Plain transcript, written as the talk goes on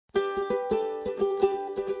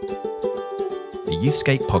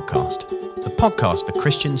Youthscape podcast, the podcast for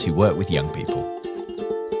Christians who work with young people.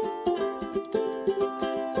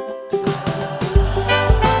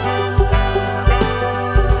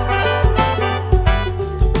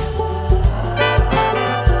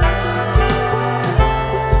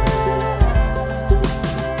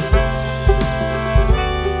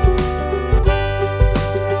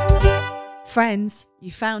 Friends,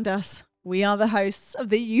 you found us. We are the hosts of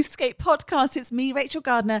the Youthscape podcast. It's me, Rachel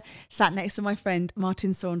Gardner, sat next to my friend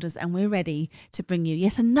Martin Saunders, and we're ready to bring you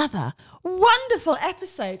yet another wonderful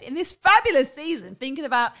episode in this fabulous season, thinking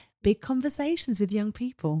about big conversations with young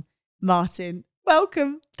people. Martin,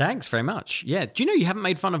 welcome. Thanks very much. Yeah, do you know you haven't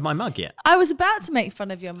made fun of my mug yet? I was about to make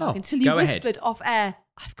fun of your mug until you go whispered off air,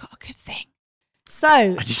 I've got a good thing. So,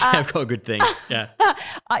 I've got a good thing. Yeah.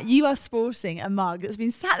 You are sporting a mug that's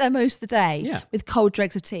been sat there most of the day with cold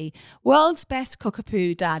dregs of tea. World's best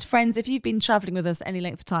cockapoo dad. Friends, if you've been travelling with us any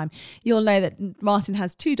length of time, you'll know that Martin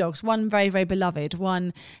has two dogs, one very, very beloved,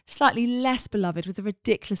 one slightly less beloved with a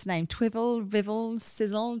ridiculous name. Twivel, Rivel,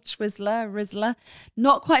 Sizzle, Twizzler, Rizzler.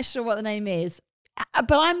 Not quite sure what the name is.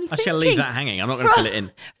 But I'm thinking... I shall leave that hanging. I'm not going to fill it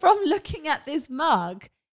in. From looking at this mug...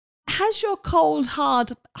 Has your cold,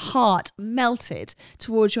 hard heart melted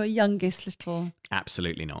towards your youngest little...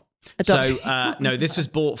 Absolutely not. Adopted. So, no, this was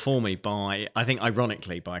bought for me by, I think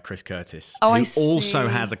ironically, by Chris Curtis, who also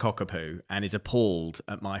has a cockapoo and is appalled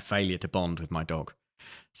at my failure to bond with my dog.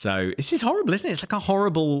 So this is horrible, isn't it? It's like a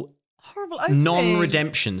horrible opening.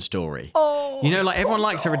 Non-redemption story. Oh, you know, like everyone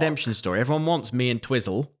likes a redemption story. Everyone wants me and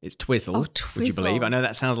Twizzle. It's Twizzle, would you believe? I know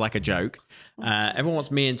that sounds like a joke. Everyone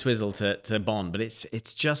wants me and Twizzle to bond, but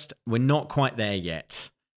it's just, we're not quite there yet.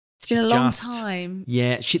 It's been a long time.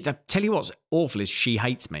 Yeah, tell you what's awful is she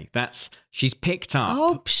hates me. She's picked up.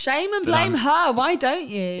 Oh, shame and blame her. Why don't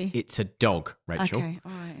you? It's a dog, Rachel. Okay,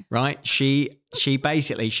 all right. Right? She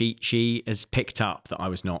basically she has picked up that I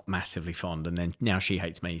was not massively fond, and then now she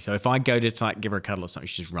hates me. So if I go to like give her a cuddle or something,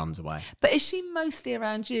 she just runs away. But is she mostly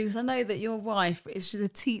around you? Because I know that your wife she's a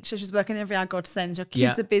teacher. She's working every hour God sends. Your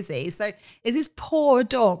kids are busy. So is this poor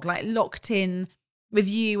dog like locked in with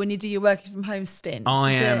you when you do your working from home stints?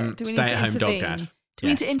 I am stay-at-home dog dad. Do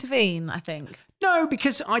we need to intervene, I think? No,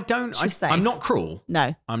 because I'm not cruel.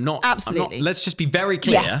 No. I'm not. Absolutely. Let's just be very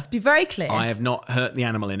clear. Yes, be very clear. I have not hurt the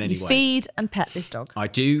animal in any way. You feed and pet this dog. I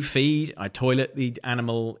do feed. I toilet the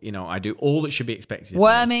animal. You know, I do all that should be expected.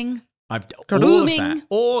 Worming. I've grooming.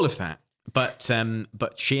 All of that. But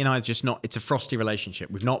she and I are just not, it's a frosty relationship.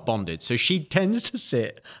 We've not bonded. So she tends to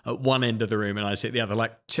sit at one end of the room and I sit at the other,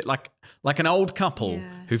 like an old couple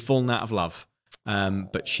who've fallen out of love.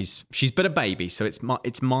 But she's but a baby, so it's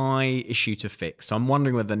my issue to fix. So I'm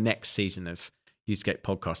wondering whether the next season of Youthscape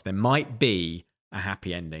podcast there might be a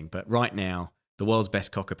happy ending. But right now, the world's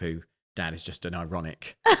best cockapoo dad is just an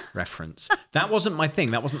ironic reference. That wasn't my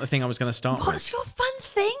thing. That wasn't the thing I was going to start with. What's your fun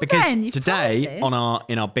thing because then? Because today in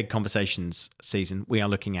our big conversations season, we are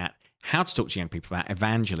looking at how to talk to young people about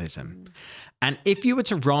evangelism. And if you were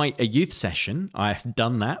to write a youth session, I've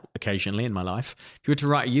done that occasionally in my life. If you were to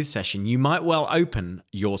write a youth session, you might well open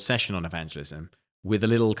your session on evangelism with a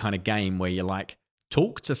little kind of game where you like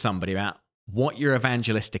talk to somebody about what you're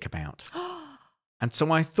evangelistic about. And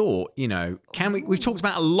so I thought, you know, we've talked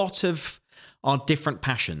about a lot of our different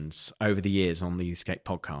passions over the years on the Youthscape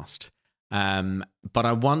podcast. But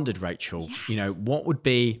I wondered, Rachel, you know, what would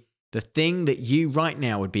be the thing that you right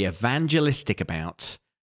now would be evangelistic about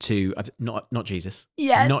to, not Jesus,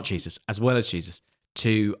 not Jesus, as well as Jesus,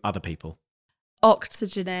 to other people?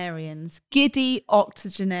 Octogenarians, giddy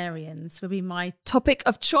octogenarians will be my topic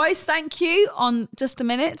of choice. Thank you. On just a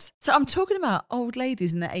minute. So I'm talking about old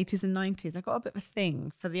ladies in the 80s and 90s. I've got a bit of a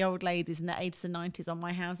thing for the old ladies in the 80s and 90s on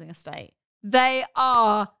my housing estate. They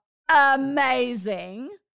are amazing.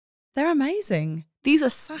 They're amazing. These are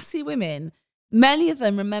sassy women. Many of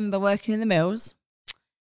them remember working in the mills.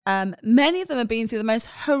 Many of them have been through the most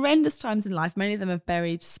horrendous times in life. Many of them have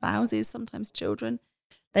buried spouses, sometimes children.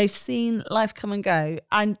 They've seen life come and go,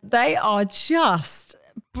 and they are just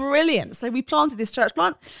brilliant. So we planted this church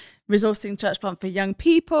plant, resourcing church plant for young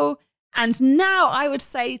people. And now I would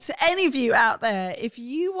say to any of you out there, if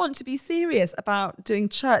you want to be serious about doing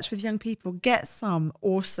church with young people, get some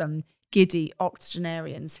awesome, giddy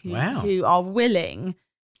octogenarians who are willing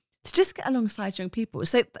to just get alongside young people.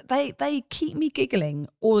 So they keep me giggling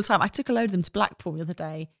all the time. I took a load of them to Blackpool the other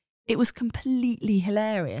day. It was completely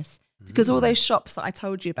hilarious. Because all those shops that I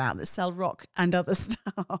told you about that sell rock and other stuff,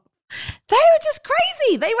 they were just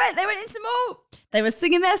crazy. They went into the mall. They were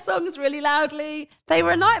singing their songs really loudly. They were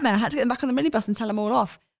a nightmare. I had to get them back on the minibus and tell them all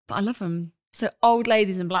off. But I love them. So old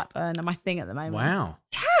ladies in Blackburn are my thing at the moment. Wow.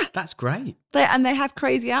 That's great. They have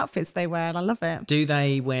crazy outfits they wear and I love it. Do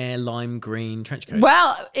they wear lime green trench coats?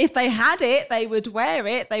 Well, if they had it, they would wear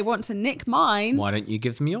it. They want to nick mine. Why don't you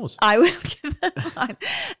give them yours? I will give them mine.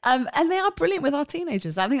 And they are brilliant with our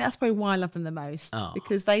teenagers. I think that's probably why I love them the most,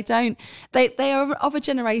 because they are of a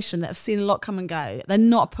generation that have seen a lot come and go. They're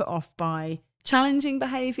not put off by challenging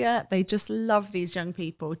behaviour. They just love these young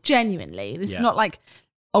people, genuinely. This is not like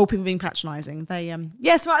old people being patronising. They,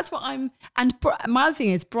 so that's what I'm, and my other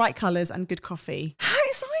thing is bright colours and good coffee. How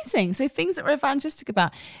exciting. So things that we're evangelistic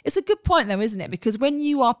about. It's a good point though, isn't it? Because when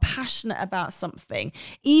you are passionate about something,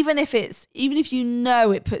 even if you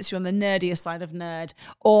know it puts you on the nerdier side of nerd,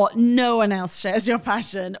 or no one else shares your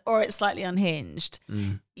passion, or it's slightly unhinged,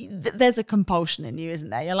 there's a compulsion in you, isn't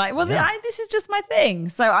there? You're like, well, this is just my thing.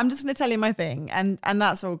 So I'm just going to tell you my thing. And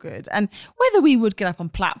that's all good. And whether we would get up on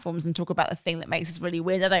platforms and talk about the thing that makes us really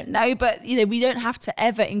weird, I don't know. But, we don't have to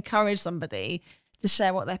ever encourage somebody to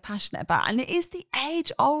share what they're passionate about. And it is the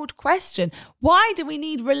age-old question. Why do we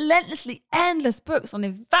need relentlessly endless books on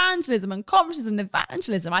evangelism and conferences on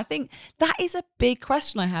evangelism? I think that is a big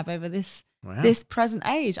question I have over this present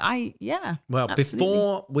age. Well, absolutely.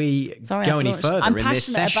 Before we go any further in this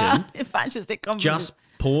session, evangelistic conferences. just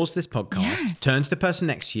pause this podcast, turn to the person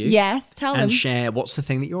next to you, tell them, and share what's the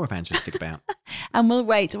thing that you're evangelistic about. And we'll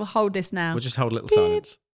hold this now. We'll just hold a little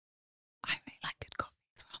silence. I really like good coffee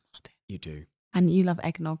as well, Martin. You do. And you love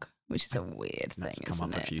eggnog, which is a weird thing, That's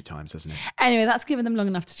come up a few times, hasn't it? Anyway, that's given them long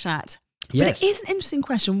enough to chat. Yes. But it is an interesting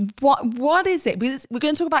question. What is it? We're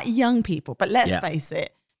going to talk about young people, but let's face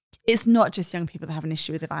it, it's not just young people that have an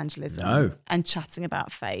issue with evangelism and chatting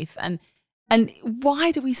about faith. And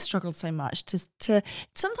why do we struggle so much to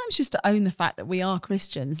sometimes just to own the fact that we are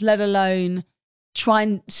Christians, let alone try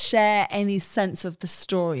and share any sense of the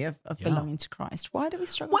story of belonging to Christ? Why do we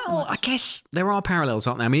struggle so much? I guess there are parallels,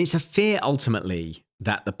 aren't there? I mean, it's a fear ultimately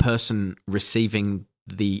that the person receiving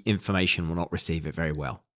the information will not receive it very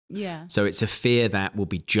well. Yeah. So it's a fear that will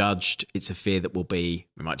be judged. It's a fear that will be,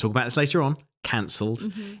 we might talk about this later on, cancelled.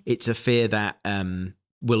 Mm-hmm. It's a fear that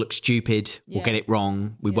we'll look stupid, we'll get it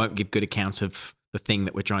wrong, we won't give good account of the thing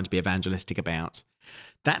that we're trying to be evangelistic about.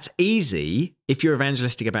 That's easy if you're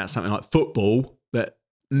evangelistic about something like football that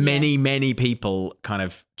many people kind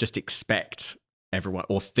of just expect everyone,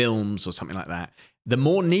 or films or something like that. The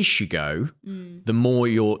more niche you go,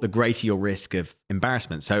 the greater your risk of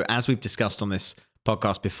embarrassment. So as we've discussed on this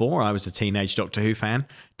podcast before, I was a teenage Doctor Who fan.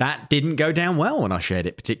 That didn't go down well when I shared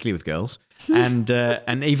it, particularly with girls. And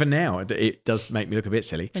even now, it does make me look a bit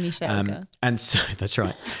silly. When you share with girls. And so that's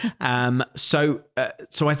right. So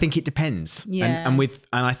I think it depends. Yes.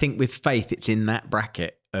 And I think with faith, it's in that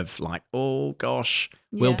bracket of like, oh gosh,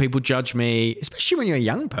 will people judge me? Especially when you're a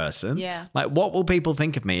young person. Yeah. Like, what will people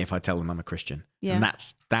think of me if I tell them I'm a Christian? Yeah.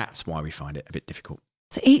 And that's why we find it a bit difficult.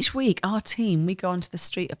 So each week, our team, we go onto the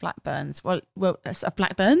street of Blackburns. Well, of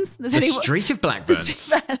Blackburns. The street of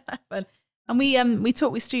Blackburns. And we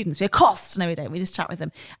talk with students. We accost. No, we don't. We just chat with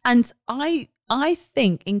them. And I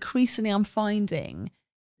think increasingly I'm finding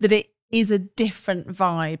that it is a different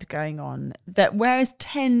vibe going on. That whereas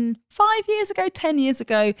 10 years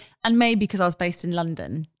ago, and maybe because I was based in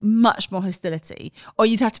London, much more hostility, or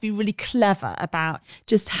you'd have to be really clever about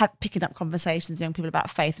just picking up conversations with young people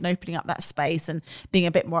about faith and opening up that space and being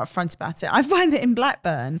a bit more upfront about it. I find that in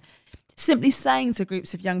Blackburn, simply saying to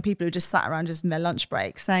groups of young people who just sat around just in their lunch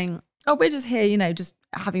break, saying, oh, we're just here, just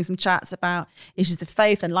having some chats about issues of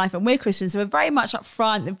faith and life, and we're Christians, so we're very much up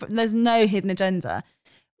front. There's no hidden agenda.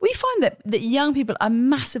 We find that young people are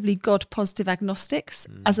massively God-positive agnostics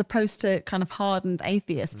as opposed to kind of hardened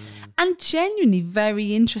atheists, and genuinely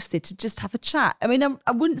very interested to just have a chat. I mean,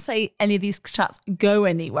 I wouldn't say any of these chats go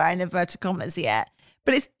anywhere in inverted commas yet,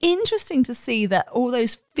 but it's interesting to see that all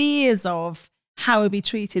those fears of how we'll be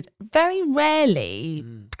treated very rarely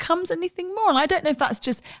becomes anything more. And I don't know if that's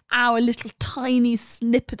just our little tiny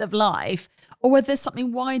snippet of life, or whether there's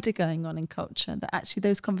something wider going on in culture that actually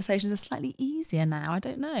those conversations are slightly easier now. I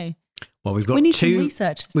don't know. Well, we've got some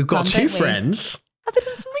research. We've got two friends. Have they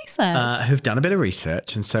done some research? Who've done a bit of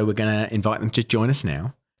research, and so we're going to invite them to join us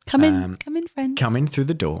now. Come in, friends. Come in through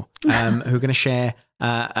the door. Who are going to share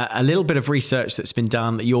a little bit of research that's been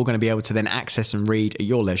done that you're going to be able to then access and read at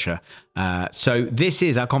your leisure. So this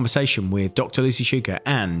is our conversation with Dr. Lucy Shuker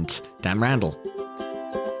and Dan Randall.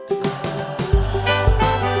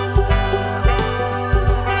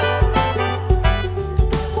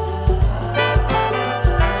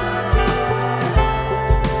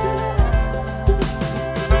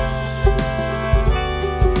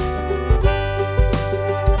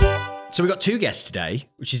 So we've got two guests today,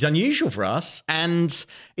 which is unusual for us, and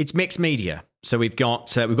it's mixed media. So we've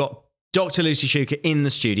got Dr. Lucy Shuker in the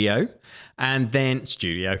studio, and then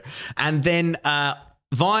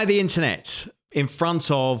via the internet in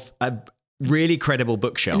front of a really credible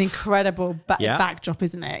bookshelf. An incredible backdrop,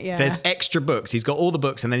 isn't it? Yeah. There's extra books. He's got all the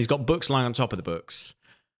books, and then he's got books lying on top of the books.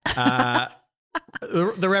 The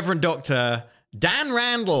Reverend Dr. Dan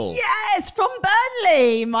Randall. Yes, from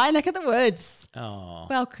Burnley, my neck of the woods. Oh.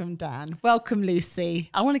 Welcome, Dan. Welcome, Lucy.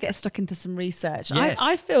 I want to get stuck into some research. Yes.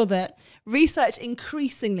 I feel that research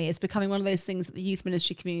increasingly is becoming one of those things that the youth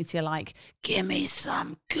ministry community are like, give me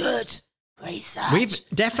some good research. We've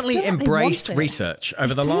definitely I feel like embraced they want it. research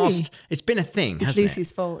over the last... It's been a thing, It's hasn't Lucy's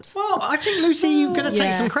it? fault. Well, I think, Lucy, you're going to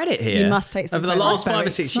take some credit here. You must take some over credit. the last I'm 5 very or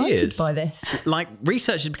 6 excited years. by this. Like,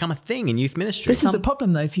 research has become a thing in youth ministry. This is the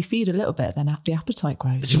problem, though. If you feed a little bit, then the appetite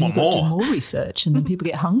grows. Just And want you've got to more. do more research, and then people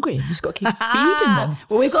get hungry. You just got to keep feeding them.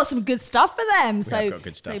 Well, we've got some good stuff for them. have got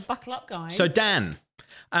good stuff. So buckle up, guys. So, Dan,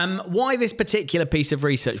 why this particular piece of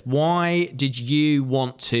research? Why did you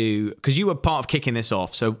want to... Because you were part of kicking this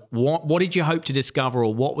off. So what did you hope to discover,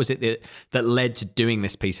 or what was it that led to doing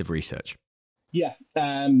this piece of research? Yeah,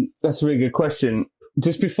 that's a really good question.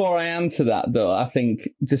 Just before I answer that, though, I think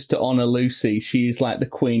just to honour Lucy, she's like the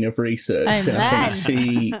queen of research. Amen. And I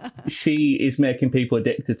think she is making people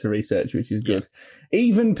addicted to research, which is good.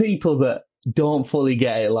 Even people that don't fully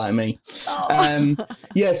get it like me.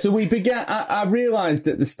 So we began, I realised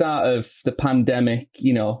at the start of the pandemic,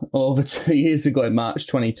 over 2 years ago in March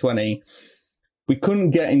 2020, we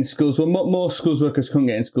couldn't get in schools. Well, most schools workers couldn't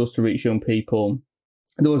get in schools to reach young people.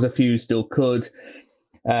 There was a few who still could.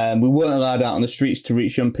 We weren't allowed out on the streets to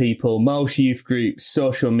reach young people. Most youth groups,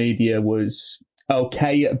 social media was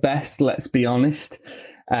okay at best, let's be honest.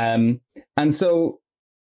 And so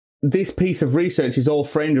this piece of research is all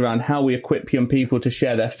framed around how we equip young people to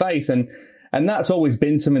share their faith. And that's always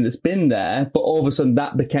been something that's been there. But all of a sudden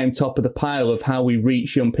that became top of the pile of how we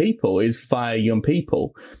reach young people is via young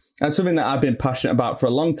people. And something that I've been passionate about for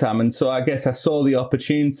a long time. And so I guess I saw the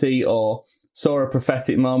opportunity, or saw a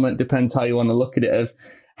prophetic moment, depends how you want to look at it, of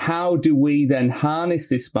how do we then harness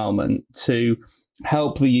this moment to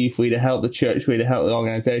help the youth leader, help the church leader, help the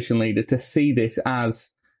organisation leader to see this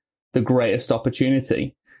as the greatest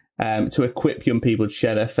opportunity. To equip young people to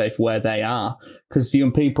share their faith where they are. Because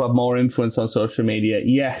young people have more influence on social media.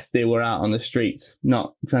 Yes, they were out on the streets,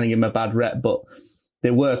 not trying to give them a bad rep, but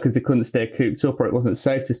they were, because they couldn't stay cooped up, or it wasn't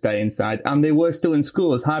safe to stay inside. And they were still in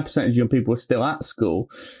school. As high percentage of young people were still at school.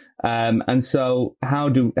 And so how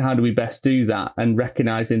do we best do that? And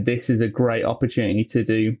recognizing this is a great opportunity to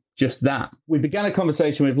do just that. We began a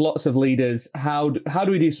conversation with lots of leaders. How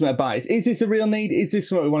do we do something about it? Is this a real need? Is this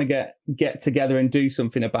something we want to get together and do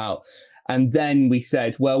something about? And then we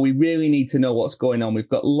said, well, we really need to know what's going on. We've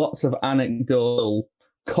got lots of anecdotal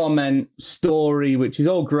comment, story, which is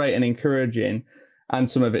all great and encouraging,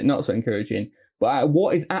 and some of it not so encouraging. But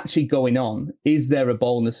what is actually going on? Is there a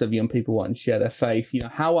boldness of young people wanting to share their faith?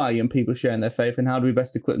 How are young people sharing their faith, and how do we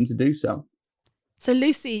best equip them to do so? So,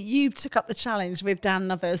 Lucy, you took up the challenge with Dan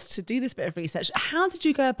and others to do this bit of research. How did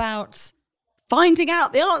you go about finding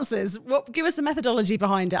out the answers? Give us the methodology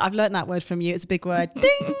behind it. I've learned that word from you. It's a big word.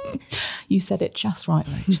 Ding! You said it just right,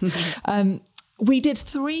 Rach. We did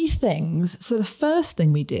 3 things. So the first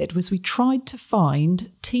thing we did was we tried to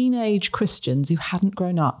find teenage Christians who hadn't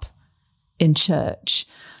grown up in church,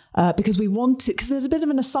 because there's a bit of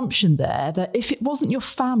an assumption there that if it wasn't your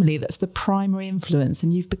family that's the primary influence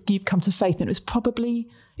and you've come to faith, then it was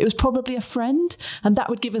probably a friend, and that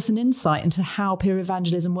would give us an insight into how peer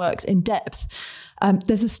evangelism works in depth.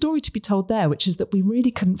 There's a story to be told there, which is that we really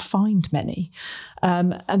couldn't find many,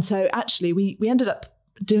 and so actually we ended up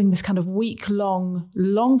doing this kind of week-long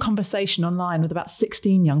conversation online with about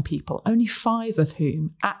 16 young people, only 5 of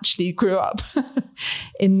whom actually grew up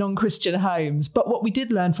in non-Christian homes. But what we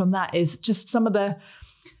did learn from that is just some of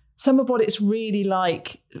what it's really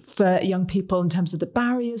like for young people in terms of the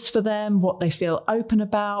barriers for them, what they feel open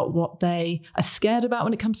about, what they are scared about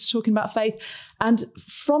when it comes to talking about faith. And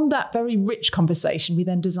from that very rich conversation, we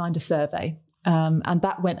then designed a survey, and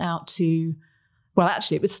that went out to... Well,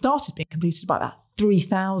 actually, it was started being completed by about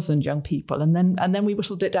 3,000 young people. And then we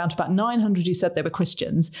whittled it down to about 900 who said they were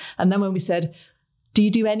Christians. And then when we said, do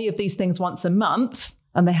you do any of these things once a month?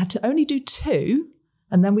 And they had to only do 2.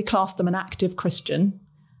 And then we classed them an active Christian.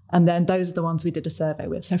 And then those are the ones we did a survey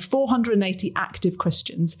with. So 480 active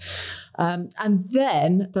Christians. And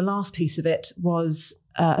then the last piece of it was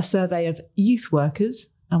a survey of youth workers.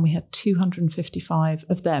 And we had 255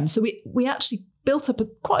 of them. So we actually built up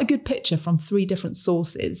quite a good picture from 3 different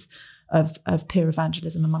sources of peer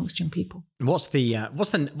evangelism amongst young people. What's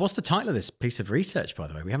the title of this piece of research, by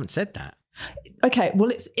the way? We haven't said that. Okay, well,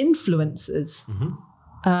 it's Influencers.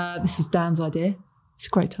 This was Dan's idea. It's a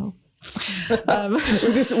great title.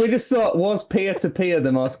 We just thought, was peer-to-peer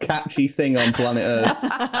the most catchy thing on planet Earth?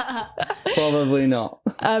 Probably not.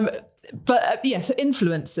 So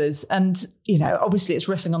influencers, and obviously it's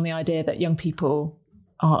riffing on the idea that young people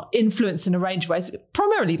are influenced in a range of ways,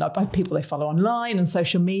 primarily like by people they follow online and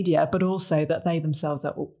social media, but also that they themselves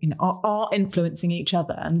are influencing each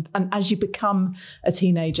other. And as you become a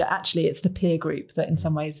teenager, actually it's the peer group that in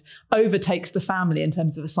some ways overtakes the family in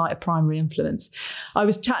terms of a site of primary influence. I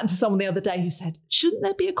was chatting to someone the other day who said, shouldn't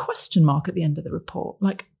there be a question mark at the end of the report?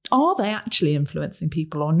 Like, are they actually influencing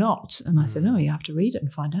people or not? And I said, no, you have to read it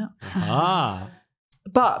and find out.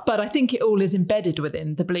 But I think it all is embedded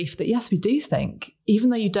within the belief that, yes, we do think, even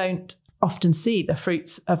though you don't often see the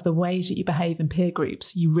fruits of the ways that you behave in peer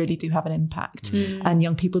groups, you really do have an impact. And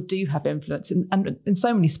young people do have influence. And in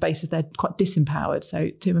so many spaces, they're quite disempowered. So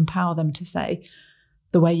to empower them to say,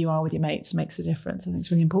 the way you are with your mates makes a difference, I think it's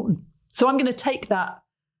really important. So I'm going to take that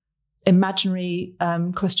imaginary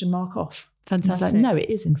question mark off. Fantastic. No, it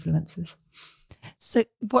is influencers. So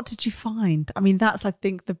what did you find? I mean, that's, I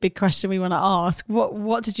think, the big question we want to ask.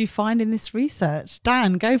 What did you find in this research?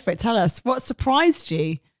 Dan, go for it. Tell us. What surprised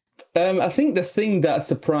you? I think the thing that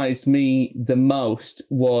surprised me the most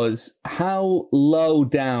was how low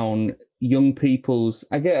down young people's,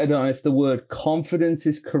 I don't know if the word confidence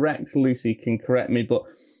is correct. Lucy can correct me, but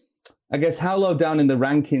I guess how low down in the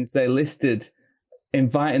rankings they listed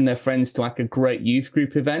inviting their friends to like a great youth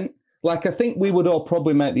group event. Like, I think we would all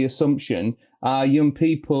probably make the assumption young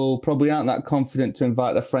people probably aren't that confident to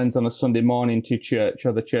invite their friends on a Sunday morning to church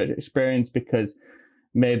or the church experience because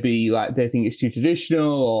maybe like they think it's too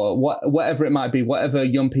traditional or whatever it might be, whatever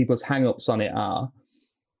young people's hang-ups on it are.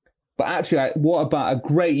 But actually, like, what about a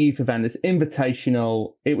great youth event that's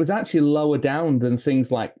invitational? It was actually lower down than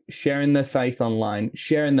things like sharing their faith online,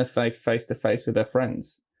 sharing their faith face-to-face with their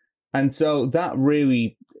friends. And so that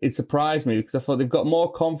really, it surprised me because I thought they've got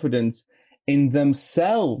more confidence in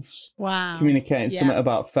themselves communicating something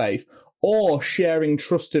about faith or sharing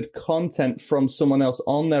trusted content from someone else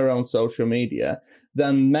on their own social media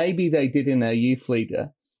than maybe they did in their youth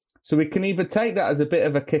leader. So we can either take that as a bit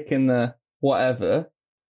of a kick in the whatever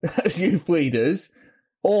as youth leaders,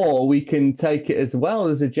 or we can take it as well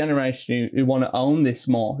as a generation who want to own this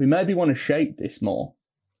more, who maybe want to shape this more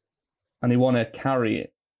and who want to carry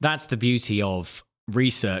it. That's the beauty of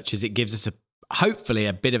research, is it gives us hopefully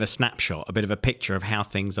a bit of a snapshot, a bit of a picture of how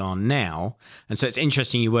things are now. And so it's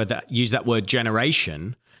interesting you use that word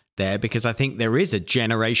generation there, because I think there is a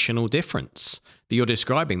generational difference that you're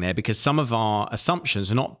describing there, because some of our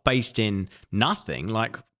assumptions are not based in nothing.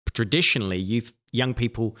 Like traditionally, young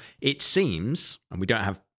people, it seems, and we don't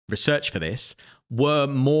have research for this, were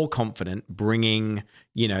more confident bringing,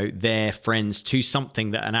 their friends to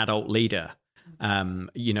something that an adult leader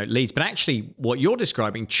leads. But actually what you're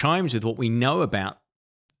describing chimes with what we know about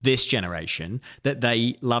this generation, that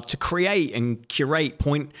they love to create and curate,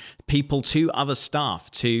 point people to other stuff,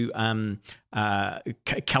 to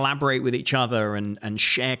collaborate with each other and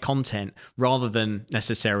share content rather than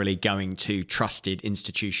necessarily going to trusted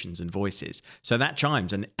institutions and voices. So that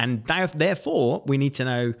chimes. And therefore, we need to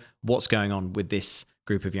know what's going on with this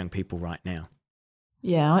group of young people right now.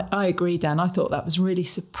 Yeah, I agree, Dan. I thought that was really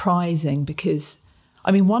surprising because, I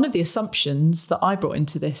mean, one of the assumptions that I brought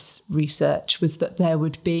into this research was that there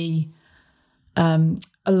would be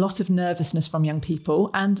a lot of nervousness from young people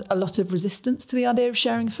and a lot of resistance to the idea of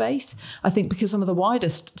sharing faith. I think because some of the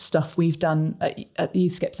widest stuff we've done at the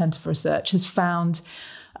Youthscape Centre for Research has found,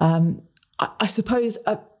 I suppose,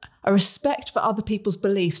 a respect for other people's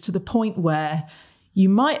beliefs to the point where you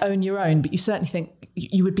might own your own, but you certainly think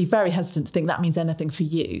you would be very hesitant to think that means anything for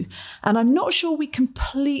you. And I'm not sure we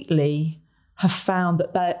completely have found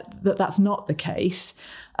that's not the case.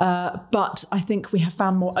 But I think we have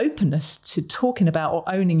found more openness to talking about or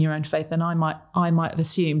owning your own faith than I might have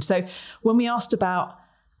assumed. So when we asked about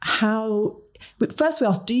first we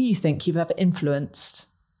asked, do you think you've ever influenced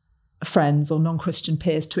friends or non-Christian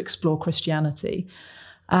peers to explore Christianity?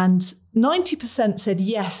 And 90% said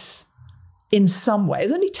yes, in some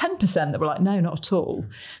ways. Only 10% that were like, no, not at all.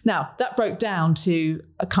 Now, that broke down to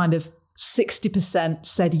a kind of 60%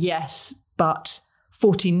 said yes, but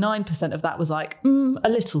 49% of that was like, a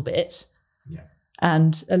little bit. Yeah.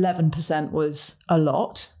 And 11% was a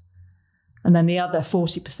lot. And then the other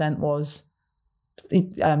 40% was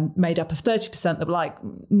made up of 30% that were like,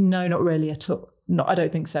 no, not really at all. No, I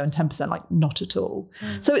don't think so. And 10% like, not at all.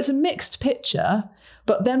 So it's a mixed picture.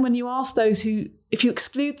 But then when you ask those who if you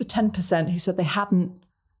exclude the 10% who said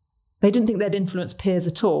they didn't think they'd influenced peers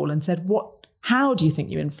at all and said, how do you think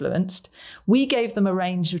you influenced? We gave them a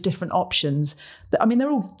range of different options. They're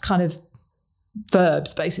all kind of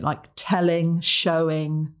verbs, basically, like telling,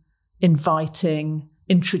 showing, inviting,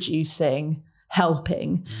 introducing,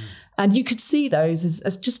 helping. And you could see those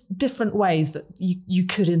as just different ways that you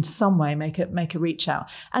could in some way make a reach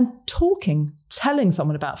out. And telling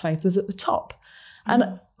someone about faith was at the top.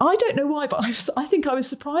 And I don't know why, but I think I was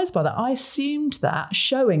surprised by that. I assumed that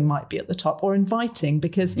showing might be at the top, or inviting,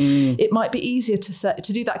 because it might be easier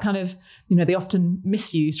to do that kind of, the often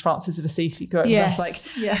misused Francis of Assisi quote. Yes.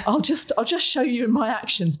 It's like, I'll just show you in my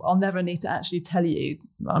actions, but I'll never need to actually tell you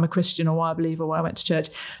I'm a Christian or why I believe or why I went to church.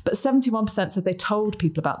 But 71% said they told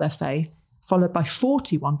people about their faith, followed by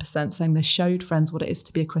 41% saying they showed friends what it is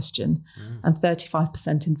to be a Christian, and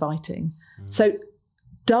 35% inviting. So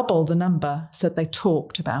double the number said they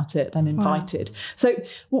talked about it than invited. Wow. So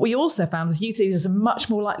what we also found was youth leaders are much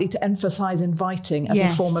more likely to emphasise inviting as a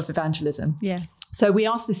form of evangelism. Yes. So we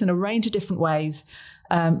asked this in a range of different ways.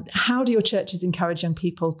 How do your churches encourage young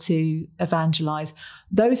people to evangelise?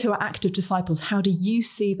 Those who are active disciples, how do you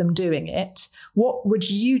see them doing it? What would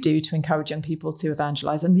you do to encourage young people to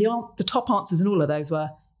evangelise? And the top answers in all of those were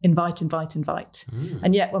invite, invite, invite.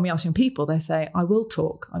 And yet when we ask young people, they say, I will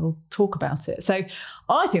talk about it. So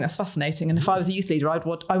I think that's fascinating. And if I was a youth leader, I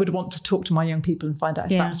would want to talk to my young people and find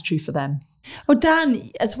out if that was true for them. Well, Dan,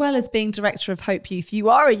 as well as being director of Hope Youth, you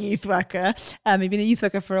are a youth worker. You've been a youth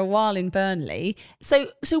worker for a while in Burnley. So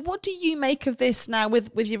what do you make of this now with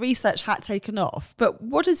your research hat taken off? But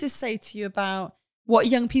what does this say to you about what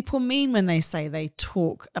young people mean when they say they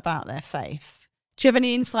talk about their faith? Do you have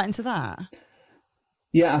any insight into that?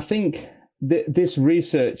 Yeah, I think this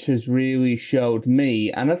research has really showed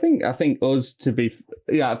me, and I think us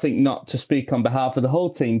I think not to speak on behalf of the whole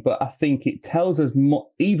team, but I think it tells us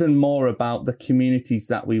even more about the communities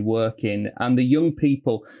that we work in and the young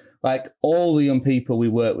people, like all the young people we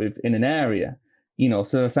work with in an area,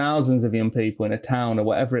 so thousands of young people in a town or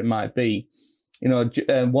whatever it might be.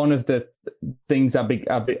 One of the things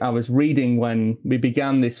I was reading when we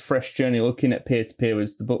began this fresh journey looking at peer-to-peer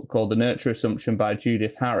was the book called The Nurture Assumption by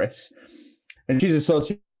Judith Harris. And she's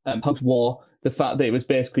associated post-war, the fact that it was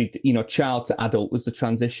basically, child to adult was the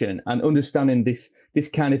transition, and understanding this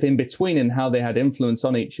kind of in-between and how they had influence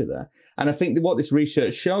on each other. And I think that what this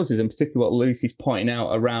research shows is, in particular what Lucy's pointing out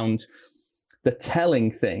around the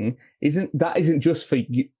telling thing, isn't just for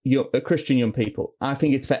Christian young people. I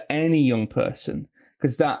think it's for any young person,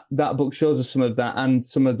 because that book shows us some of that, and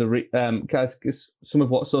some of some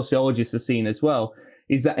of what sociologists are seeing as well,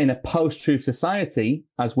 is that in a post-truth society,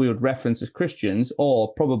 as we would reference as Christians,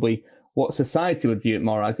 or probably what society would view it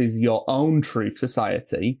more as is your own truth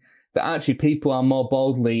society, that actually people are more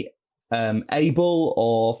boldly able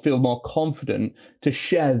or feel more confident to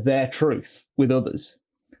share their truth with others,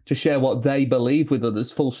 to share what they believe with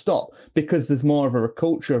others, full stop, because there's more of a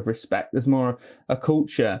culture of respect. There's more a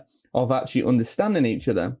culture of actually understanding each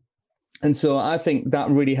other. And so I think that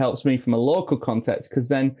really helps me from a local context, because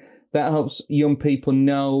then that helps young people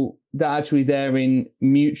know that actually they're in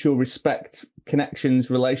mutual respect, connections,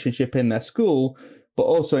 relationship in their school, but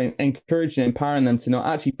also encouraging and empowering them to know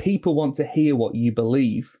actually people want to hear what you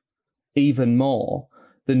believe even more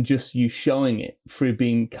than just you showing it through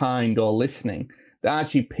being kind or listening. That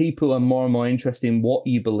actually people are more and more interested in what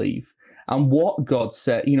you believe and what God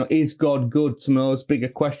said. Is God good? Some of those bigger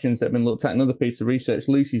questions that have been looked at in another piece of research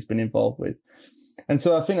Lucy's been involved with. And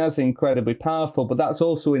so I think that's incredibly powerful, but that's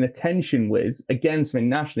also in a tension with, again, something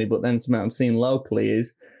nationally, but then something I'm seeing locally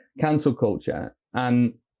is cancel culture.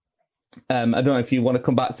 And I don't know if you want to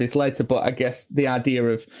come back to this later, but I guess the idea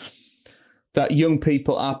of that young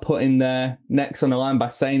people are putting their necks on the line by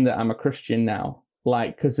saying that I'm a Christian now.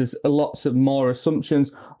 Because there's lots of more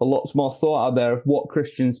assumptions, or lots more thought out there of what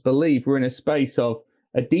Christians believe. We're in a space of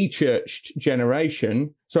a de-churched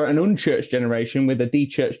generation, an unchurched generation with a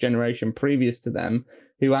de-churched generation previous to them,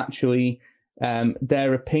 who actually,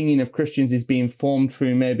 their opinion of Christians is being formed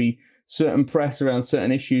through maybe certain press around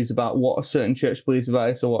certain issues about what a certain church believes about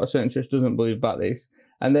this or what a certain church doesn't believe about this.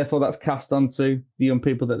 And therefore that's cast onto the young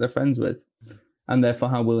people that they're friends with. And therefore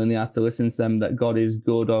how willing they are to listen to them that God is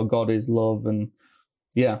good or God is love. And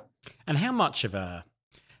yeah. And how much of a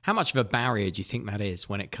barrier do you think that is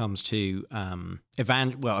when it comes to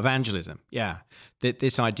evangelism? Yeah,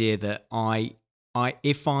 this idea that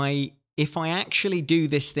if I actually do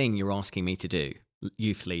this thing you're asking me to do,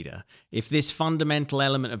 youth leader, if this fundamental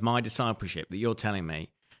element of my discipleship that you're telling me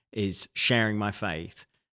is sharing my faith,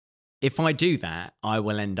 if I do that, I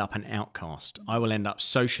will end up an outcast. I will end up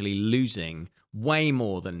socially losing way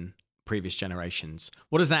more than previous generations.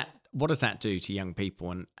 What does that do to young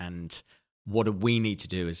people, and what do we need to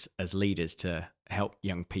do as leaders to help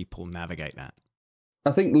young people navigate that?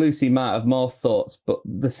 I think Lucy might have more thoughts, but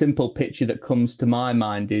the simple picture that comes to my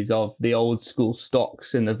mind is of the old school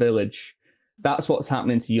stocks in the village. That's what's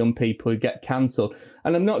happening to young people who get cancelled.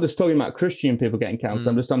 And I'm not just talking about Christian people getting cancelled.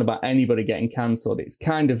 I'm just talking about anybody getting cancelled. It's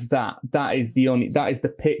kind of that. That is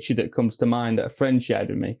the picture that comes to mind that a friend shared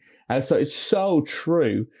with me. And so it's so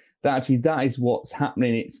true that actually that is what's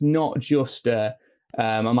happening. It's not just I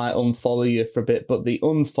might unfollow you for a bit, but the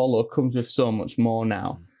unfollow comes with so much more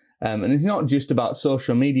now. And it's not just about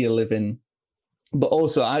social media living, but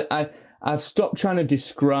also I've stopped trying to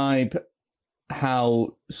describe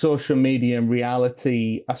how social media and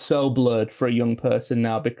reality are so blurred for a young person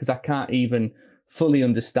now, because I can't even fully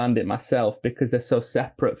understand it myself because they're so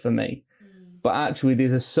separate for me. But actually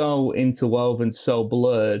these are so interwoven, so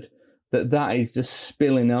blurred that is just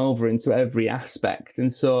spilling over into every aspect.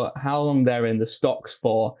 And so how long they're in the stocks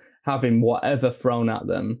for, having whatever thrown at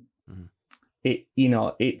them,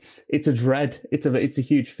 it's a dread. It's a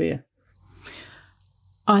huge fear.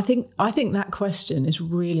 I think that question is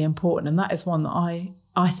really important, and that is one that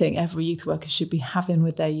I think every youth worker should be having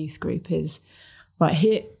with their youth group is, right,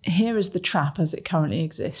 here is the trap as it currently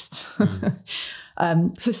exists.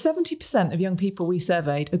 So 70% of young people we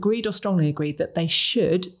surveyed agreed or strongly agreed that they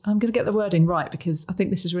should, I'm going to get the wording right because I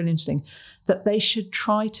think this is really interesting, that they should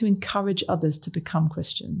try to encourage others to become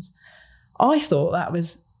Christians. I thought that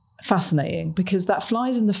was fascinating because that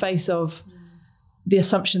flies in the face of the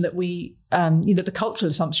assumption that we, the cultural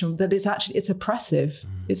assumption that it's oppressive.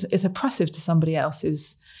 It's oppressive to somebody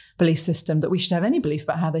else's belief system that we should have any belief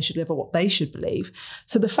about how they should live or what they should believe.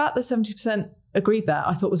 So the fact that 70% agreed that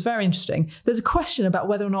I thought was very interesting. There's a question about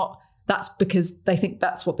whether or not that's because they think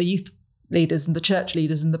that's what the youth leaders and the church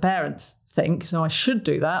leaders and the parents think. So I should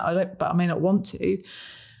do that. But I may not want to.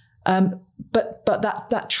 But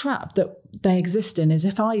that trap that they exist in is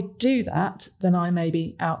if I do that, then I may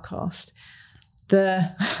be outcast.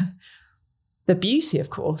 The beauty, of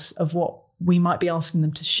course, of what we might be asking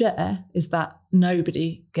them to share is that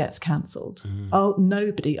nobody gets cancelled.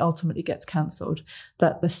 Nobody ultimately gets cancelled.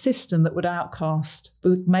 That the system that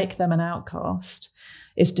would make them an outcast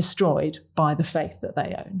is destroyed by the faith that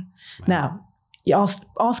they own. Wow. Now, you're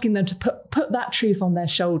asking them to put that truth on their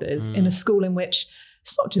shoulders in a school in which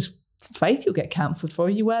it's not just faith you'll get cancelled for.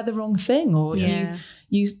 You wear the wrong thing, or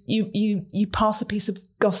you pass a piece of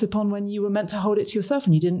gossip on when you were meant to hold it to yourself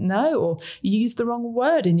and you didn't know, or you used the wrong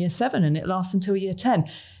word in year 7 and it lasts until year 10.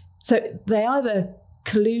 So they either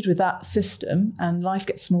collude with that system and life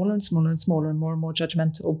gets smaller and smaller and smaller and more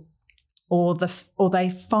judgmental, or they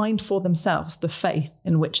find for themselves the faith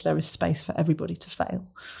in which there is space for everybody to fail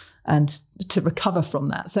and to recover from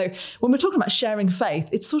that. So when we're talking about sharing faith,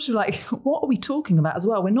 it's sort of like, what are we talking about as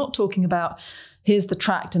well? We're not talking about, here's the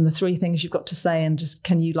tract and the 3 things you've got to say and just,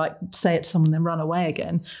 can you say it to someone then run away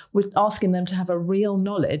again? We're asking them to have a real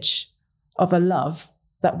knowledge of a love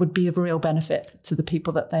that would be of real benefit to the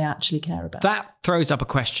people that they actually care about. That throws up a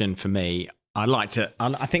question for me. I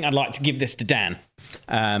think I'd like to give this to Dan.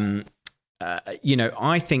 I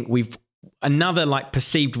think another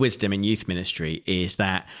perceived wisdom in youth ministry is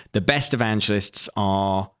that the best evangelists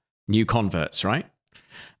are new converts, right?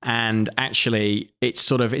 And actually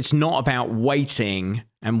it's not about waiting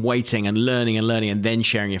and learning and then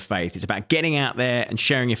sharing your faith. It's about getting out there and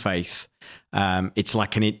sharing your faith. It's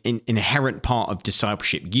like an inherent part of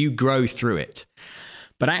discipleship. You grow through it.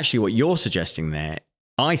 But actually what you're suggesting there,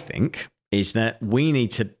 I think, is that we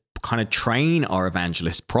need to kind of train our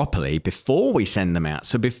evangelists properly before we send them out.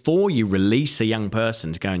 So before you release a young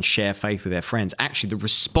person to go and share faith with their friends, actually the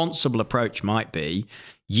responsible approach might be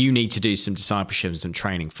you need to do some discipleship and some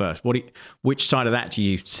training first. Which side of that do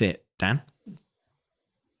you sit, Dan?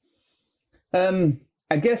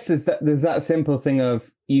 I guess there's that simple thing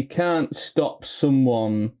of you can't stop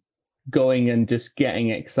someone going and just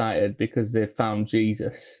getting excited because they've found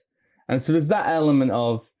Jesus. And so there's that element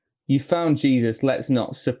of, you found Jesus, let's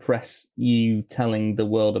not suppress you telling the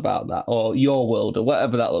world about that, or your world, or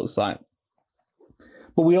whatever that looks like.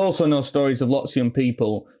 But we also know stories of lots of young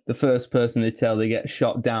people, the first person they tell, they get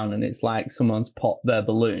shot down and it's like someone's popped their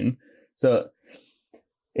balloon. So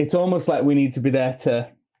it's almost like we need to be there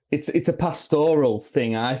it's a pastoral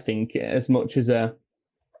thing, I think, as much as an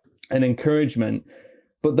encouragement.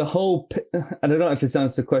 But the whole, I don't know if this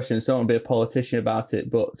answers the question, so I don't want to be a politician about it,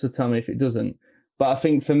 but so tell me if it doesn't. But I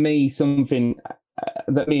think for me, something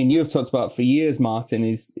that me and you have talked about for years, Martin,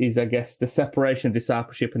 is I guess the separation of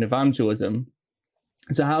discipleship and evangelism.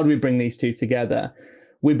 So how do we bring these two together?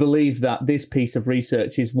 we believe that this piece of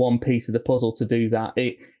research is one piece of the puzzle to do that.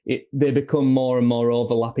 They become more and more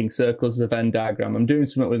overlapping circles of a Venn diagram. I'm doing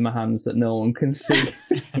something with my hands that no one can see.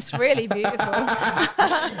 It's really beautiful.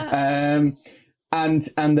 And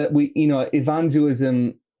that we,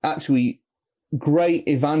 evangelism, actually, great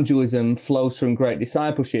evangelism flows from great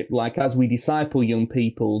discipleship. Like, as we disciple young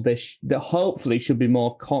people, they hopefully should be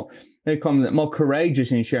more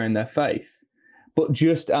courageous in sharing their faith. But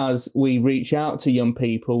just as we reach out to young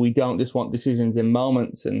people, we don't just want decisions in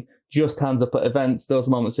moments and just hands up at events. Those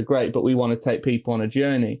moments are great, but we want to take people on a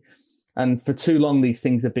journey. And for too long, these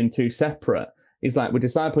things have been too separate. It's like we're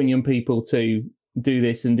discipling young people to do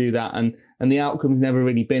this and do that. And the outcome's never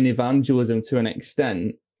really been evangelism to an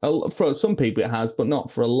extent. For some people it has, but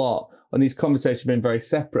not for a lot. And these conversations have been very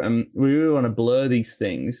separate. And we really want to blur these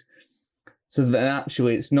things so that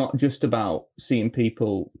actually it's not just about seeing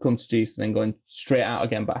people come to Jesus and then going straight out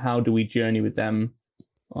again, but how do we journey with them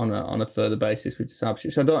on a further basis with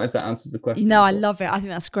discipleship? So I don't know if that answers the question. No, I love it. I think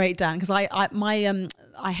that's great, Dan, because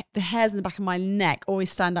the hairs in the back of my neck always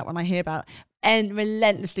stand up when I hear about and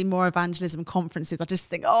relentlessly more evangelism conferences. I just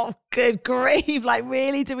think, oh, good grief. Like,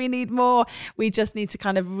 really, do we need more? We just need to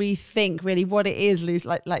kind of rethink really what it is, Lucy,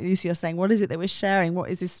 like Lucy, you're saying, what is it that we're sharing?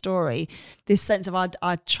 What is this story? This sense of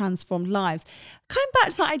our transformed lives. Coming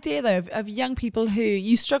back to that idea, though, of young people who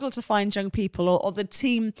you struggle to find young people, or the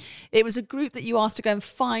team, it was a group that you asked to go and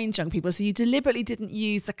find young people. So you deliberately didn't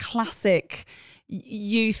use the classic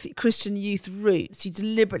Christian youth roots. You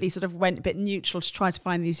deliberately sort of went a bit neutral to try to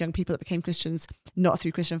find these young people that became Christians, not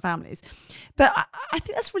through Christian families. But I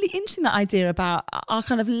think that's really interesting, that idea about our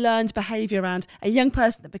kind of learned behaviour around a young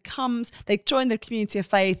person that they join the community of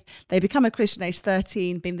faith, they become a Christian age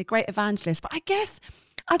 13, being the great evangelist. But I guess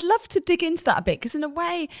I'd love to dig into that a bit, because in a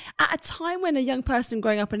way, at a time when a young person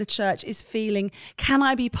growing up in a church is feeling, can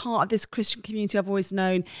I be part of this Christian community I've always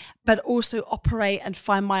known, but also operate and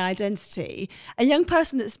find my identity? A young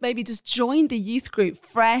person that's maybe just joined the youth group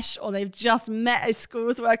fresh, or they've just met a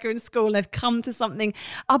schools worker in school and they've come to something,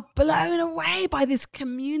 are blown away by this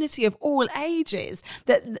community of all ages,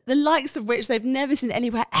 that the likes of which they've never seen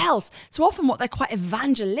anywhere else. So often what they're quite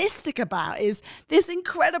evangelistic about is this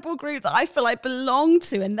incredible group that I feel I belong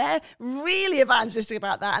to, and they're really evangelistic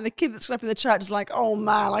about that. And the kid that's grown up in the church is like, oh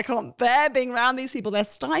man, I can't bear being around these people. They're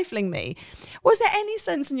stifling me. Was there any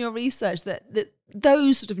sense in your research that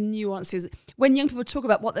those sort of nuances, when young people talk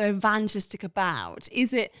about what they're evangelistic about,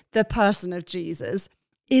 is it the person of Jesus?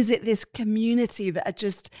 Is it this community that are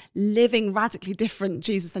just living radically different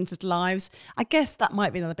Jesus-centered lives? I guess that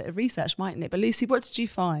might be another bit of research, mightn't it? But Lucy, what did you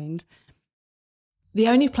find? The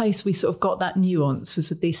only place we sort of got that nuance was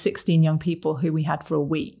with these 16 young people who we had for a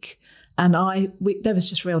week. And there was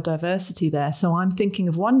just real diversity there. So I'm thinking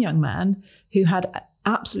of one young man who had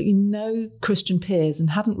absolutely no Christian peers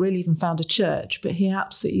and hadn't really even found a church, but he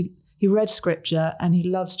read scripture and he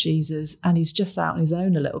loves Jesus and he's just out on his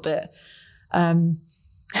own a little bit.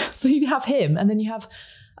 So you have him, and then you have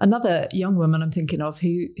another young woman I'm thinking of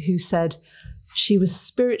who said she was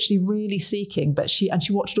spiritually really seeking, but she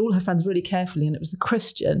watched all her friends really carefully, and it was the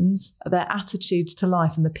Christians, their attitudes to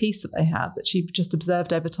life and the peace that they had that she just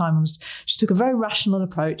observed over time. And she took a very rational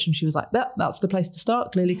approach, and she was like, that's the place to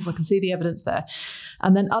start, clearly, because I can see the evidence there.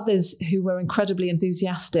 And then others who were incredibly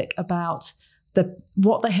enthusiastic about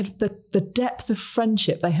the depth of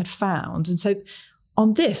friendship they had found. And so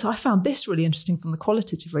on this, I found this really interesting from the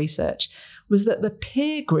qualitative research, was that the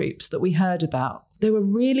peer groups that we heard about, there were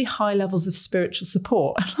really high levels of spiritual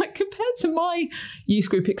support. Like, compared to my youth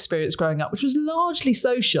group experience growing up, which was largely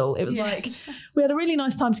social, it was like we had a really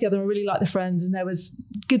nice time together and really liked the friends and there was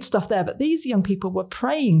good stuff there. But these young people were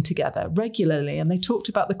praying together regularly, and they talked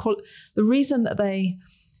about the reason that they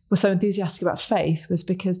were so enthusiastic about faith was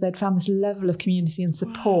because they'd found this level of community and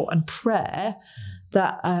support and prayer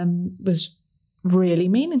that was really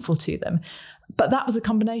meaningful to them. But that was a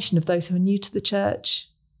combination of those who were new to the church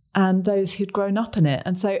and those who'd grown up in it.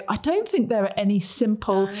 And so I don't think there are any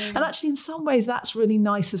simple, and actually in some ways that's really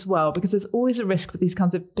nice as well, because there's always a risk with these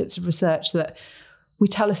kinds of bits of research that we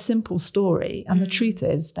tell a simple story. And the truth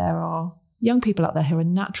is there are young people out there who are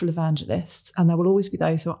natural evangelists, and there will always be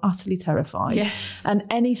those who are utterly terrified. Yes. And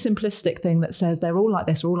any simplistic thing that says they're all like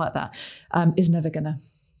this or all like that is never going to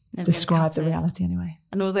describe the reality anyway.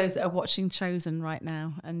 And all those that are watching Chosen right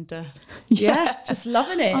now and just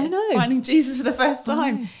loving it. I know. Finding Jesus for the first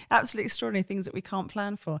time. Absolutely extraordinary things that we can't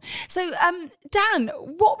plan for. So Dan,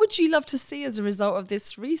 what would you love to see as a result of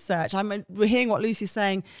this research? We're hearing what Lucy's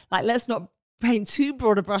saying, like, let's not paint too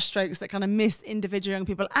broad of brushstrokes that kind of miss individual young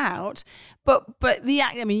people out. But you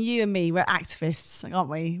and me, we're activists, aren't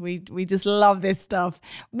we? We just love this stuff.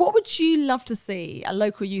 What would you love to see a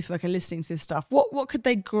local youth worker listening to this stuff? What could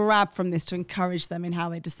they grab from this to encourage them in how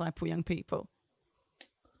they disciple young people?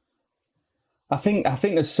 I think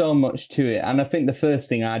there's so much to it, and I think the first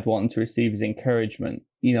thing I'd want to receive is encouragement.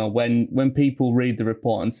 You know, when people read the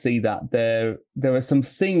report and see that there are some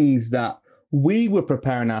things that we were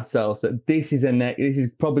preparing ourselves that this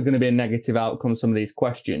is probably going to be a negative outcome, some of these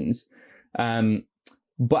questions,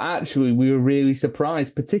 but actually we were really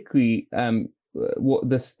surprised, particularly what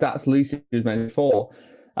the stats Lucy was mentioning before.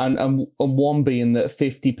 And one being that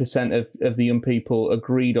 50% of the young people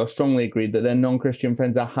agreed or strongly agreed that their non-Christian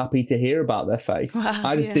friends are happy to hear about their faith. Wow,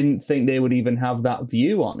 I just didn't think they would even have that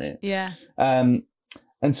view on it. Yeah.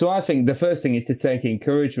 And so I think the first thing is to take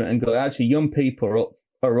encouragement and go, actually, young people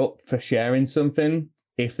are up for sharing something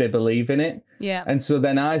if they believe in it. Yeah. And so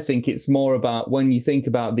then I think it's more about when you think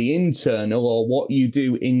about the internal or what you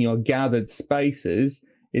do in your gathered spaces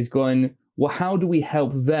is going, well, how do we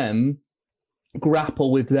help them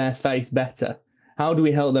grapple with their faith better? How do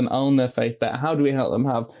we help them own their faith better? How do we help them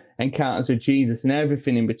have encounters with Jesus and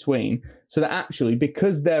everything in between? So that actually,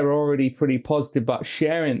 because they're already pretty positive about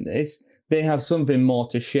sharing this, they have something more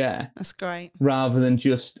to share. That's great. Rather than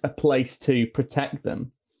just a place to protect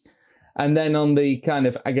them. And then on the kind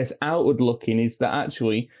of, I guess, outward looking is that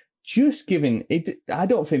actually just giving it, I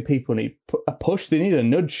don't think people need a push, they need a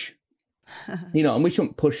nudge. You know, and we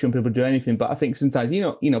shouldn't push young people to do anything, but I think sometimes,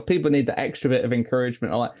 you know, people need that extra bit of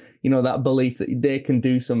encouragement or like, you know, that belief that they can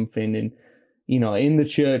do something in, you know, in the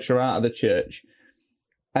church or out of the church.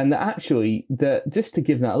 And that actually, just to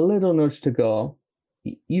give that a little nudge to go,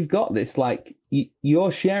 you've got this, like,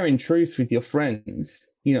 you're sharing truth with your friends,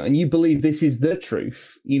 you know, and you believe this is the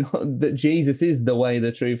truth, you know, that Jesus is the way,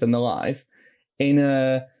 the truth, and the life in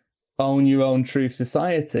a own your own truth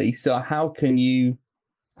society. So how can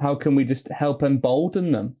we just help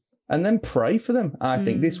embolden them and then pray for them? I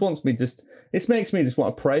think this makes me just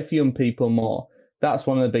want to pray for young people more. That's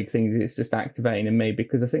one of the big things. It's just activating in me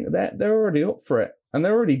because I think they're already up for it and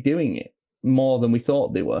they're already doing it more than we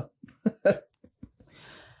thought they were.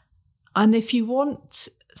 And if you want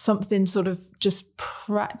something sort of just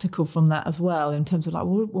practical from that as well, in terms of like,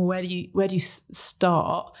 well, where do you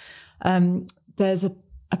start? There's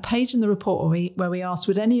a page in the report where we asked,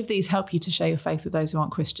 would any of these help you to share your faith with those who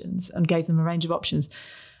aren't Christians, and gave them a range of options.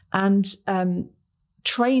 And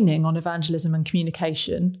training on evangelism and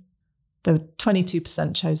communication, there were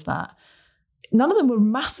 22% chose that. None of them were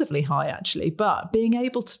massively high, actually, but being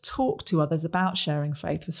able to talk to others about sharing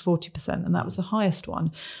faith was 40%, and that was the highest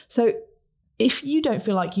one. So if you don't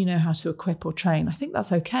feel like you know how to equip or train, I think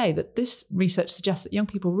that's okay. That this research suggests that young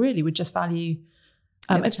people really would just value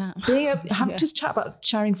just chat about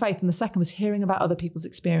sharing faith. And the second was hearing about other people's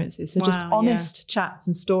experiences. So just honest chats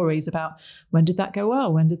and stories about, when did that go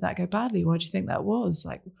well? When did that go badly? Why do you think that was?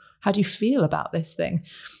 Like, how do you feel about this thing?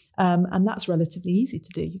 And that's relatively easy to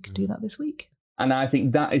do. You could do that this week. And I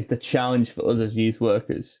think that is the challenge for us as youth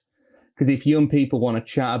workers. Because if young people want to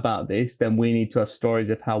chat about this, then we need to have stories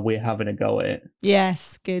of how we're having a go at it.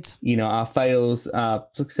 Yes, good. You know, our fails, our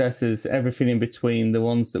successes, everything in between, the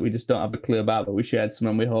ones that we just don't have a clue about, but we shared some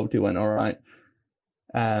and we hoped it went all right.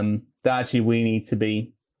 That actually we need to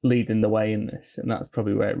be leading the way in this. And that's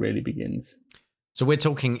probably where it really begins. So we're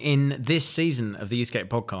talking in this season of the Youthscape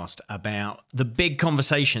podcast about the big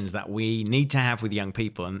conversations that we need to have with young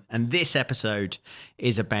people. And this episode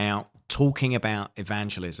is about talking about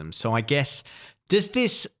evangelism. So I guess,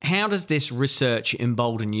 how does this research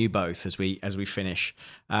embolden you both as we finish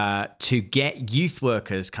to get youth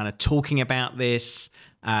workers kind of talking about this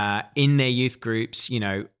in their youth groups? You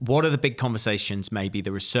know, what are the big conversations maybe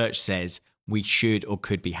the research says we should or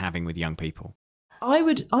could be having with young people? I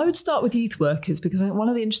would start with youth workers, because I think one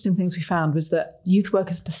of the interesting things we found was that youth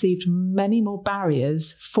workers perceived many more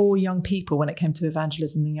barriers for young people when it came to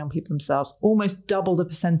evangelism than young people themselves. Almost double the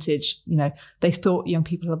percentage. You know, they thought young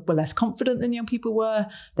people were less confident than young people were.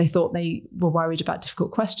 They thought they were worried about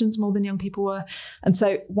difficult questions more than young people were. And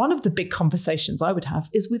so one of the big conversations I would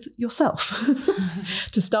have is with yourself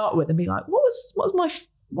to start with, and be like, what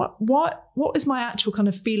is my actual kind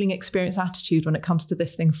of feeling, experience, attitude when it comes to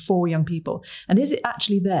this thing for young people? And is it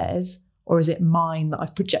actually theirs, or is it mine that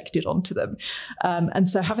I've projected onto them? And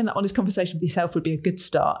so having that honest conversation with yourself would be a good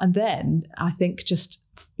start. And then I think just,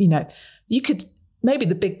 you know, you could, maybe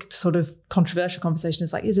the big sort of controversial conversation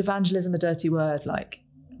is like, is evangelism a dirty word? Like,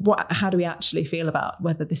 how do we actually feel about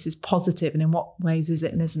whether this is positive, and in what ways is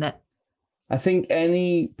it and isn't it? I think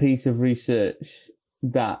any piece of research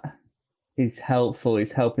that is helpful.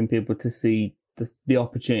 It's helping people to see the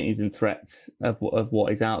opportunities and threats of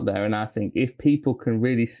what is out there. And I think if people can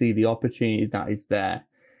really see the opportunity that is there,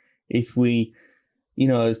 if we,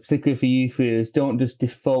 particularly for youth leaders, don't just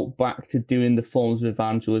default back to doing the forms of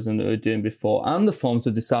evangelism that we were doing before and the forms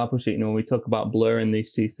of discipleship, when we talk about blurring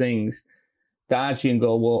these two things, that actually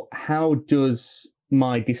go, well, how does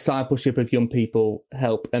my discipleship of young people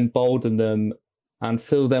help embolden them and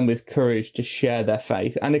fill them with courage to share their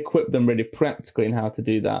faith and equip them really practically in how to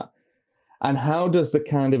do that? And how does the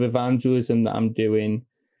kind of evangelism that I'm doing,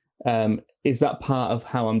 is that part of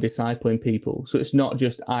how I'm discipling people? So it's not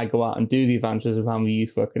just I go out and do the evangelism, I'm a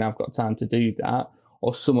youth worker and I've got time to do that,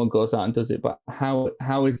 or someone goes out and does it, but how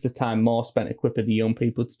is the time more spent equipping the young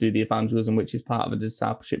people to do the evangelism, which is part of a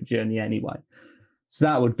discipleship journey anyway? So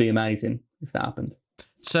that would be amazing if that happened.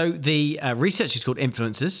 So the research is called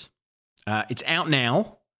Influencers. It's out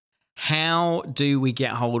now. How do we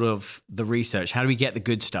get hold of the research? How do we get the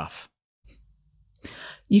good stuff?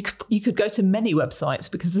 You could go to many websites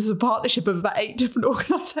because this is a partnership of about 8 different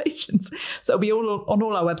organisations. So it'll be all on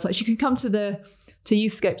all our websites. You can come to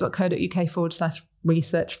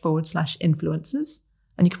youthscape.co.uk/research/influencers,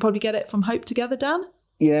 and you can probably get it from Hope Together, Dan.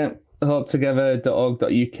 Yeah,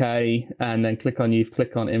 hopetogether.org.uk, and then click on youth,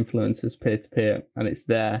 click on influencers peer-to-peer, and it's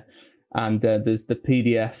there. And there's the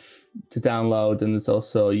PDF to download, and there's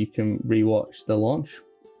also, you can rewatch the launch.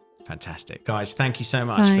 Fantastic. Guys, thank you so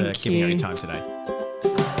much for giving up your time today.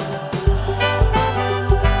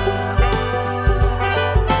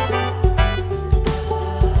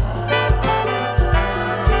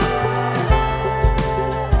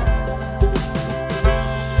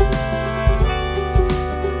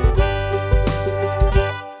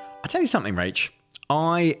 I'll tell you something, Rach.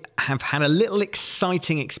 I have had a little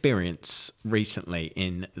exciting experience recently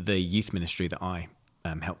in the youth ministry that I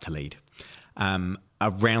helped to lead,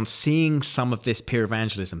 around seeing some of this peer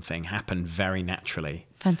evangelism thing happen very naturally.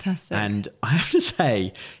 Fantastic. And I have to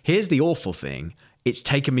say, here's the awful thing. It's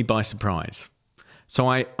taken me by surprise. So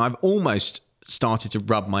I've almost started to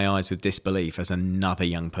rub my eyes with disbelief as another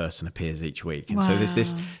young person appears each week. And so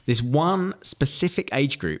there's this one specific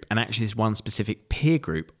age group, and actually this one specific peer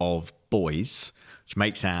group of boys, which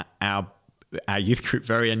makes our youth group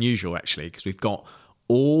very unusual, actually, because we've got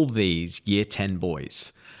all these year 10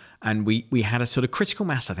 boys. And we had a sort of critical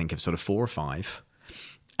mass, I think, of sort of 4 or 5.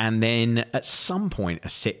 And then at some point, a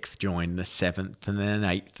 6th joined, a 7th, and then an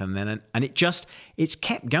 8th, and it's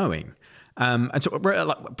kept going. And so we're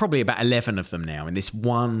at probably about 11 of them now in this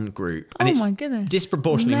one group. And my goodness.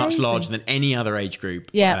 Disproportionately Amazing. much larger than any other age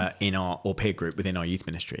group in our or peer group within our youth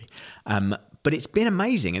ministry. But it's been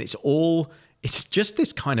amazing, and it's just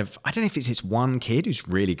this kind of, I don't know if it's this one kid who's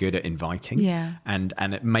really good at inviting and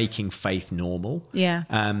at making faith normal. Yeah.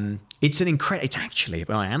 It's actually,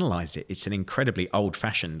 when I analysed it, it's an incredibly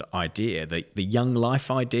old-fashioned idea, the young life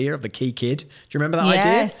idea of the key kid. Do you remember that idea?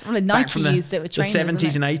 Yes, well, Nike used it with trainers. The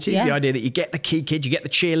 70s and 80s, the idea that you get the key kid, you get the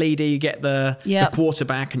cheerleader, you get the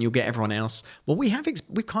quarterback, and you'll get everyone else. Well, we've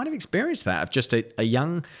kind of experienced that of just a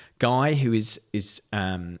young guy who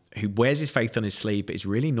who wears his faith on his sleeve, but is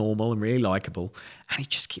really normal and really likable, and he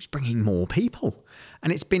just keeps bringing more people,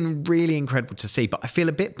 and it's been really incredible to see. But I feel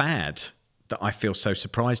a bit bad that I feel so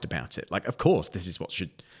surprised about it. Like, of course, this is what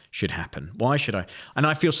should happen. Why should I? And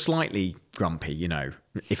I feel slightly grumpy,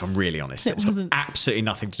 if I'm really honest. It's got absolutely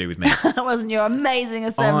nothing to do with me. That wasn't your amazing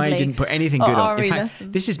assembly. I didn't put anything good on. In fact,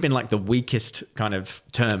 lesson. This has been like the weakest kind of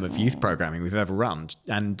term of youth programming we've ever run.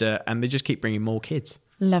 And they just keep bringing more kids.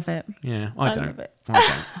 Love it. Yeah, I don't. Love it.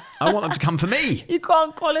 I want them to come for me. You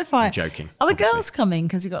can't qualify. I'm joking. Are the girls coming?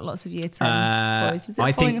 Because you've got lots of year 10 boys. Is it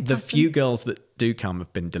I following think a the pattern? few girls that do come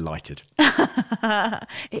have been delighted.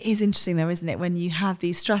 It is interesting though, isn't it, when you have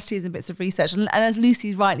these strategies and bits of research, and as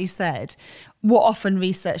Lucy rightly said, what often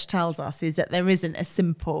research tells us is that there isn't a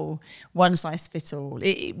simple one size fits all.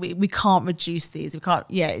 We can't reduce these. We can't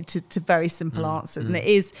to very simple answers, and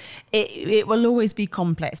it will always be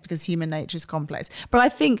complex because human nature is complex. But I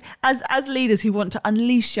think as leaders who want to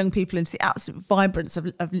unleash young people into the absolute vibrance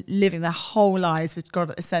of living their whole lives with God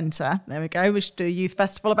at the centre, there we go, we should do a youth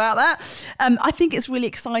festival about that. I think it's really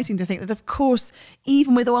exciting to think that, of course,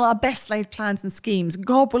 even with all our best laid plans and schemes,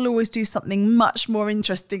 God will always do something much more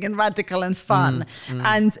interesting and radical and fun.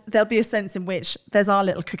 And there'll be a sense in which there's our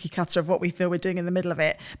little cookie cutter of what we feel we're doing in the middle of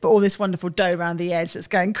it, but all this wonderful dough around the edge that's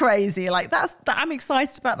going crazy. Like that I'm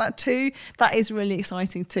excited about that too. That is really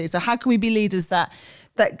exciting too. So how can we be leaders that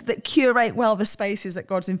that curate well the spaces that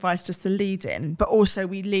God's invited us to lead in, but also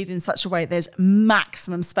we lead in such a way there's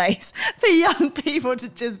maximum space for young people to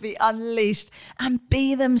just be unleashed and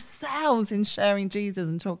be themselves in sharing Jesus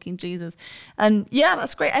and talking Jesus. And yeah,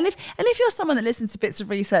 that's great. And if you're someone that listens to bits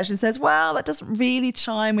of research and says, well, that doesn't really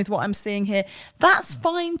chime with what I'm seeing here, that's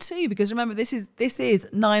fine too, because remember, this is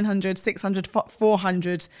 900, 600,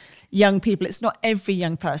 400 young people. It's not every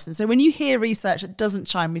young person. So when you hear research that doesn't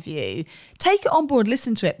chime with you, take it on board,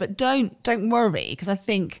 listen to it, but don't worry, because I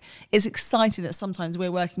think it's exciting that sometimes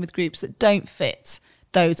we're working with groups that don't fit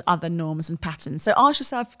those other norms and patterns. So ask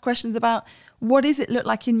yourself questions about, what does it look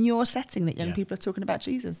like in your setting that young people are talking about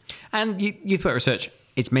Jesus? And youth work research,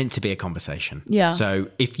 it's meant to be a conversation. Yeah. So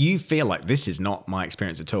if you feel like this is not my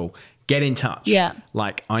experience at all, get in touch. Yeah.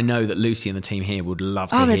 Like, I know that Lucy and the team here would love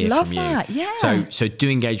to they'd hear love from that. you. Yeah. So do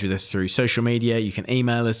engage with us through social media. You can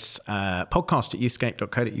email us,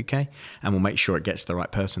 podcast@youthscape.co.uk, and we'll make sure it gets to the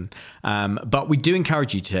right person. But we do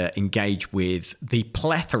encourage you to engage with the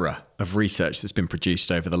plethora of research that's been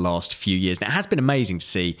produced over the last few years. And it has been amazing to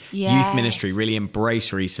see youth ministry really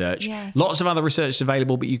embrace research. Yes. Lots of other research is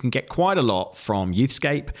available, but you can get quite a lot from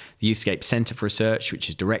Youthscape, the Youthscape Centre for Research, which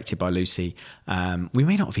is directed by Lucy. We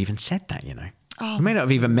may not have even said that, you know. We may not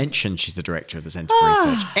have even mentioned she's the director of the Centre for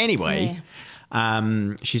Research. Anyway,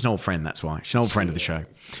 she's an old friend, that's why. She's an old friend of the show.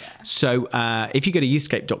 So if you go to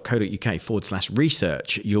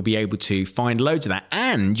youthscape.co.uk/research, you'll be able to find loads of that.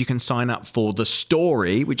 And you can sign up for The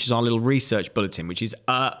Story, which is our little research bulletin, which is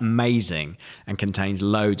amazing and contains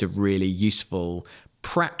loads of really useful,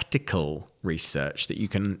 practical research that you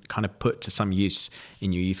can kind of put to some use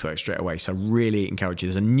in your youth work straight away. So I really encourage you.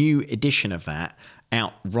 There's a new edition of that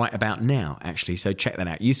out right about now, actually. So check that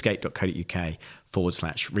out.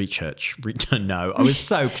 youthscape.co.uk/research. No, I was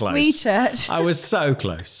so close. Research. I was so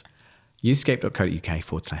close.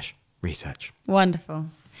 youthscape.co.uk/research. Wonderful.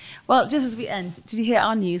 Well, just as we end, did you hear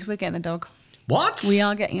our news? We're getting a dog. What? We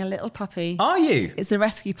are getting a little puppy. Are you? It's a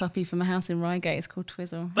rescue puppy from a house in Reigate. It's called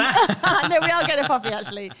Twizzle. No, we are getting a puppy,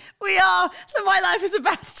 actually. We are. So my life is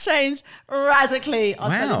about to change radically. I'll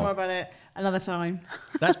tell you more about it another time.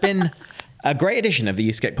 That's been a great edition of the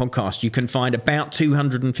Youthscape podcast. You can find about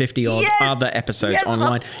 250 odd other episodes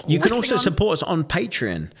online. You can also support us on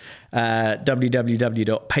Patreon,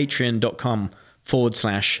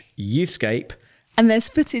 www.patreon.com/Youthscape. And there's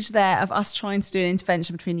footage there of us trying to do an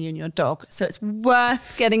intervention between you and your dog. So it's worth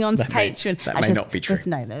getting onto Patreon. That may not be true. There's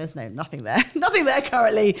nothing there. Nothing there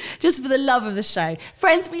currently, just for the love of the show.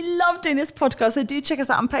 Friends, we love doing this podcast, so do check us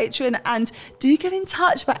out on Patreon and do get in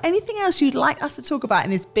touch about anything else you'd like us to talk about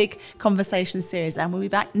in this big conversation series. And we'll be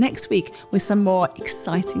back next week with some more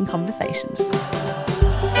exciting conversations.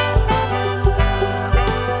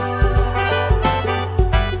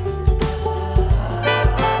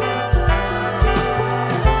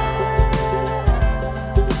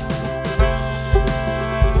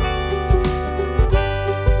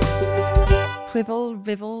 Quivel,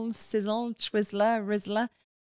 rivel, sizzle, twizzler, rizzler.